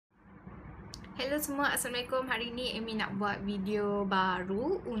Hello semua, Assalamualaikum. Hari ni Amy nak buat video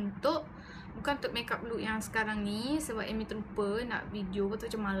baru bukan untuk makeup look yang sekarang ni, sebab Amy terlupa nak video, betul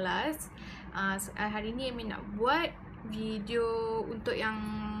macam malas. Hari ni Amy nak buat video untuk yang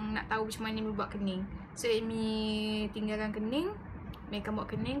nak tahu macam mana Amy buat kening. So Amy tinggalkan kening, Amy akan buat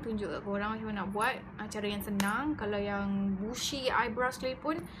kening, tunjuk kat korang macam mana nak buat. Cara yang senang. Kalau yang bushy eyebrow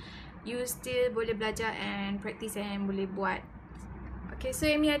sekalipun, you still boleh belajar and practice and boleh buat. Okay, so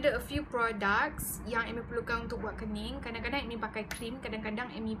Amy ada a few products yang Amy perlukan untuk buat kening. Kadang-kadang Amy pakai cream, kadang-kadang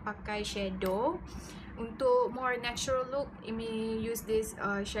Amy pakai shadow. Untuk more natural look, Amy use this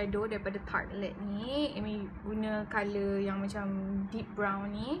shadow daripada Tartelette ni. Amy guna colour yang macam deep brown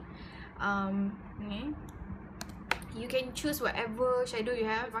ni. Ni. You can choose whatever shadow you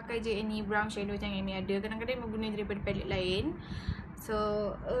have. Pakai je any brown shadow yang Amy ada. Kadang-kadang Amy guna daripada palette lain. So,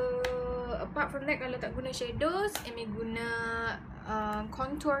 apart from that, kalau tak guna shadows, Amy guna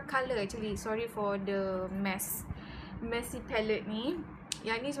contour colour actually. Sorry for the messy palette ni.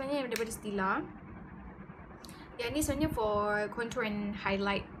 Yang ni sebenarnya daripada Stila. Yang ni sebenarnya for contour and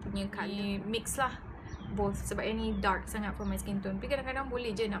highlight punya colour. Mix lah both, sebab yang ni dark sangat for my skin tone. Tapi kadang-kadang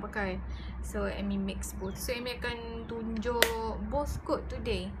boleh je nak pakai. So Amy mix both. So Amy akan tunjuk both coat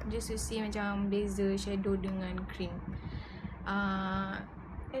today, just to see macam beza shadow dengan cream.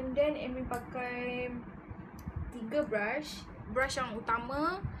 And then Amy pakai 3 brush. Brush yang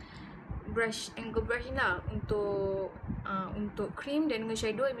utama, brush angle brush ni lah untuk cream, dan dengan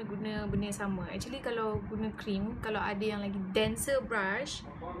shadow Amy guna benda yang sama. Actually kalau guna cream, kalau ada yang lagi denser brush,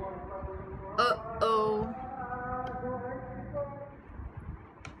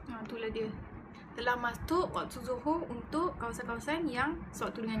 itulah dia, telah masuk waktu zuhur untuk kawasan-kawasan yang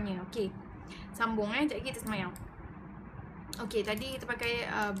sewaktu dengannya. Okay, sambung sekejap lagi kita semayang. Okay, tadi kita pakai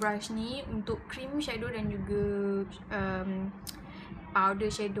brush ni untuk cream shadow dan juga powder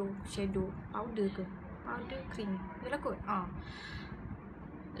shadow. Powder ke? Powder cream. Betul lah kot?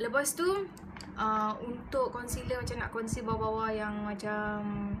 Lepas tu untuk concealer, macam nak conceal bawah-bawah yang macam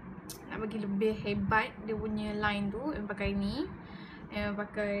nak bagi lebih hebat dia punya line tu, yang pakai ni. Yang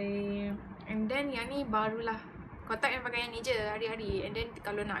pakai, and then yang ni barulah. Kalau tak yang pakai yang ni je hari-hari. And then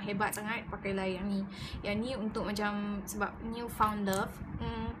kalau nak hebat sangat, pakailah yang ni. Yang ni untuk macam, sebab new found love,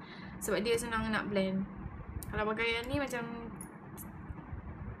 sebab dia senang nak blend. Kalau pakai yang ni macam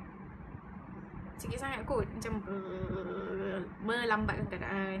sikit sangat kot, macam melambatkan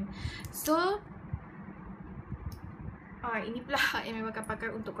keadaan. So ini pula yang memang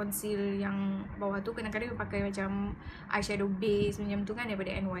pakai untuk conceal yang bawah tu. Kadang-kadang pakai macam eyeshadow base macam tu kan,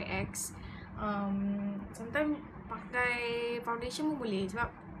 daripada NYX. Sometimes pakai foundation pun boleh,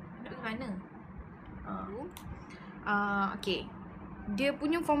 sebab nak pergi mana. Okay, dia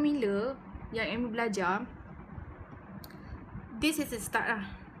punya formula yang Amy belajar, this is the start lah.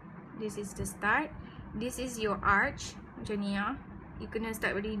 This is the start. This is your arch, macam ni lah. You kena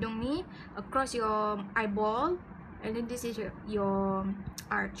start dari hidung ni, across your eyeball, and then this is your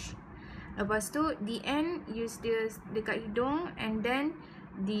arch. Lepas tu the end use dia dekat hidung, and then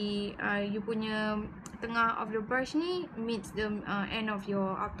you punya tengah of the brush ni meets the end of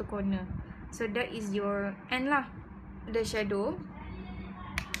your outer corner. So that is your end lah, the shadow.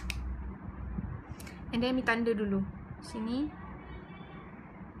 And then tanda dulu sini,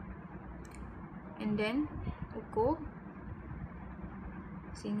 and then ukur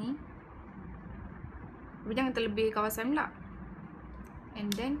sini. Tapi jangan terlebih kawasan pula. And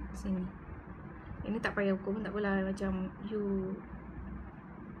then sini. Ini tak payah ukur pun tak apalah, macam you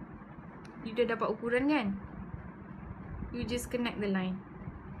dah dapat ukuran kan, you just connect the line.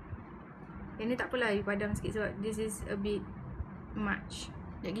 Yang ni tak apalah, you padam sikit sebab this is a bit much.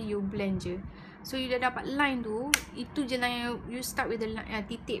 Jadi you blend je. So you dah dapat line tu, itu je lah yang you start with the line,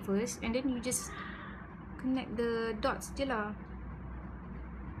 titik first, and then you just connect the dots je lah.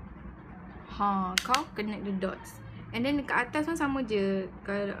 Kau connect the dots. And then dekat atas pun sama je.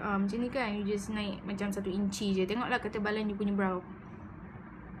 Kalau macam ni kan, you just naik macam 1 inci je. Tengoklah ketebalan you punya brow.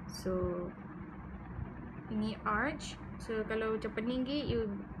 So ini arch. So kalau macam peninggi, you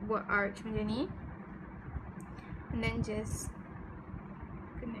buat arch macam ni, and then just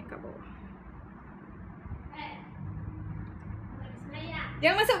connect kat bawah.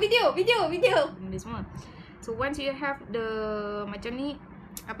 Jangan masuk video. Benda semua. So once you have the macam ni,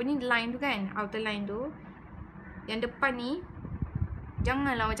 apa ni, line tu kan, outer line tu, yang depan ni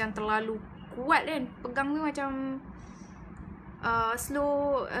janganlah macam terlalu kuat kan. Pegang tu macam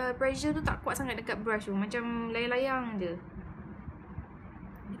slow, pressure tu tak kuat sangat dekat brush tu, macam layang-layang je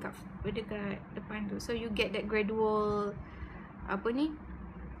dekat depan tu. So you get that gradual apa ni,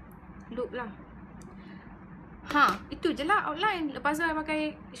 look lah. Itu je lah outline. Lepas tu I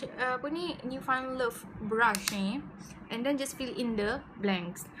pakai apa ni, New Found Love brush ni, and then just fill in the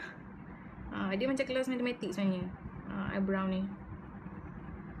blanks. Dia macam kelas matematik sebenarnya, eyebrow ni.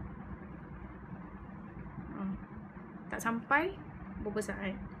 Tak sampai berapa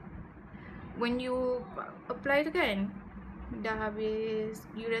saat. When you apply tu kan, dah habis,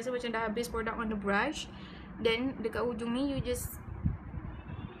 you rasa macam dah habis product on the brush, then dekat ujung ni you just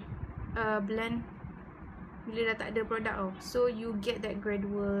blend bila dah tak ada produk tau. So you get that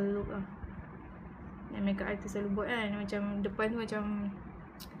gradual look lah. Yang makeup artist selalu buat kan, macam depan tu macam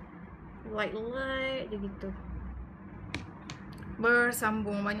light je gitu.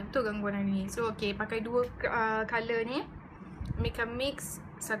 Bersambung, banyak betul gangguan hari ni. So okay, pakai dua colour ni, make a mix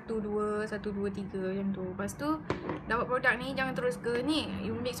 1, 2, 1, 2, 3 macam tu. Lepas tu dapat produk ni, jangan terus ke ni,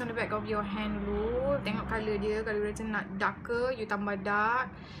 you mix on the back of your hand dulu. Tengok colour dia. Kalau macam nak darker, you tambah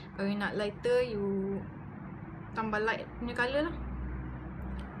dark. Kalau you nak lighter, you tambah light punya colour lah.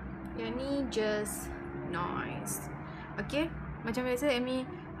 Yang ni just nice. Okay, macam biasa Amy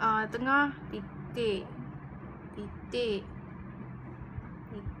tengah titik, titik,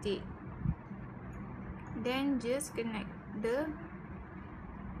 titik, then just connect the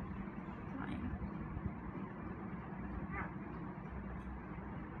line.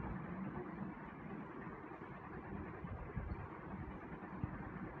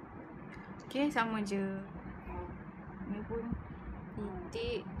 Okay, sama je. Ni pun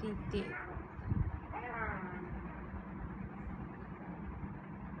titik, titik.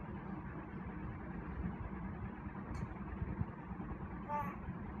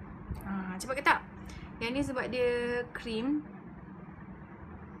 Cepat ke tak? Yang ni sebab dia cream.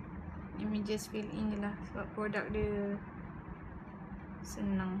 Let me just fill in je lah, sebab produk dia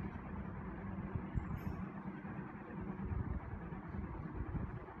senang.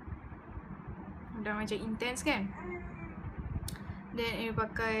 Dah macam intense kan? Then I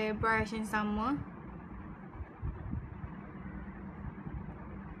pakai brush yang sama.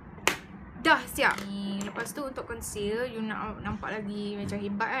 Dah siap. Lepas tu untuk conceal, you nak nampak lagi macam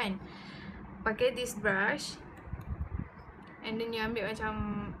hebat kan? Pakai this brush, and then you ambil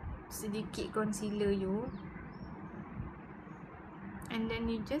macam sedikit concealer you, and then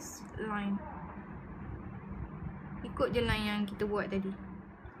you just line. Ikut je line yang kita buat tadi.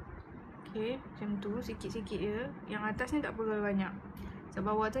 Okay, macam tu, sikit-sikit je. Yang atas ni tak perlu banyak,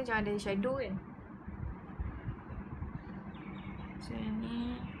 sebab bawah tu macam ada shadow kan. So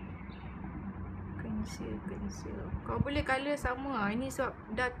ni conceal. Kau boleh colour sama lah. Ini sebab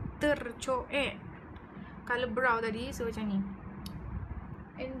dah tercoek colour brow tadi, so macam ni.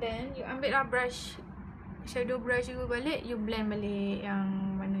 And then you ambil lah brush, shadow brush you balik, you blend balik yang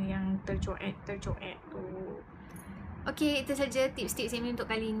mana yang tercoek tu. Okay, itu saja tips-tips Amy untuk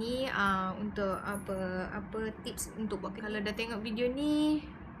kali ni. Untuk apa tips untuk buat. Kalau dah tengok video ni,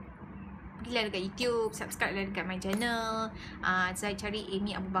 pergilah dekat YouTube, subscribe lah dekat my channel. Saya cari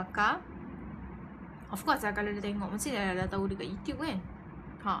Amy Abu Bakar. Of course lah, kalau dah tengok mesti dah tahu dekat YouTube kan.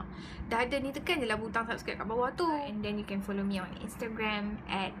 Dah ada ni, tekan je lah butang subscribe kat bawah tu. And then you can follow me on Instagram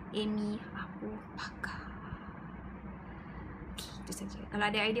 @Amy Abu Bakar. Okay, itu saja. Kalau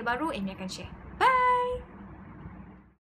ada idea baru, Amy akan share.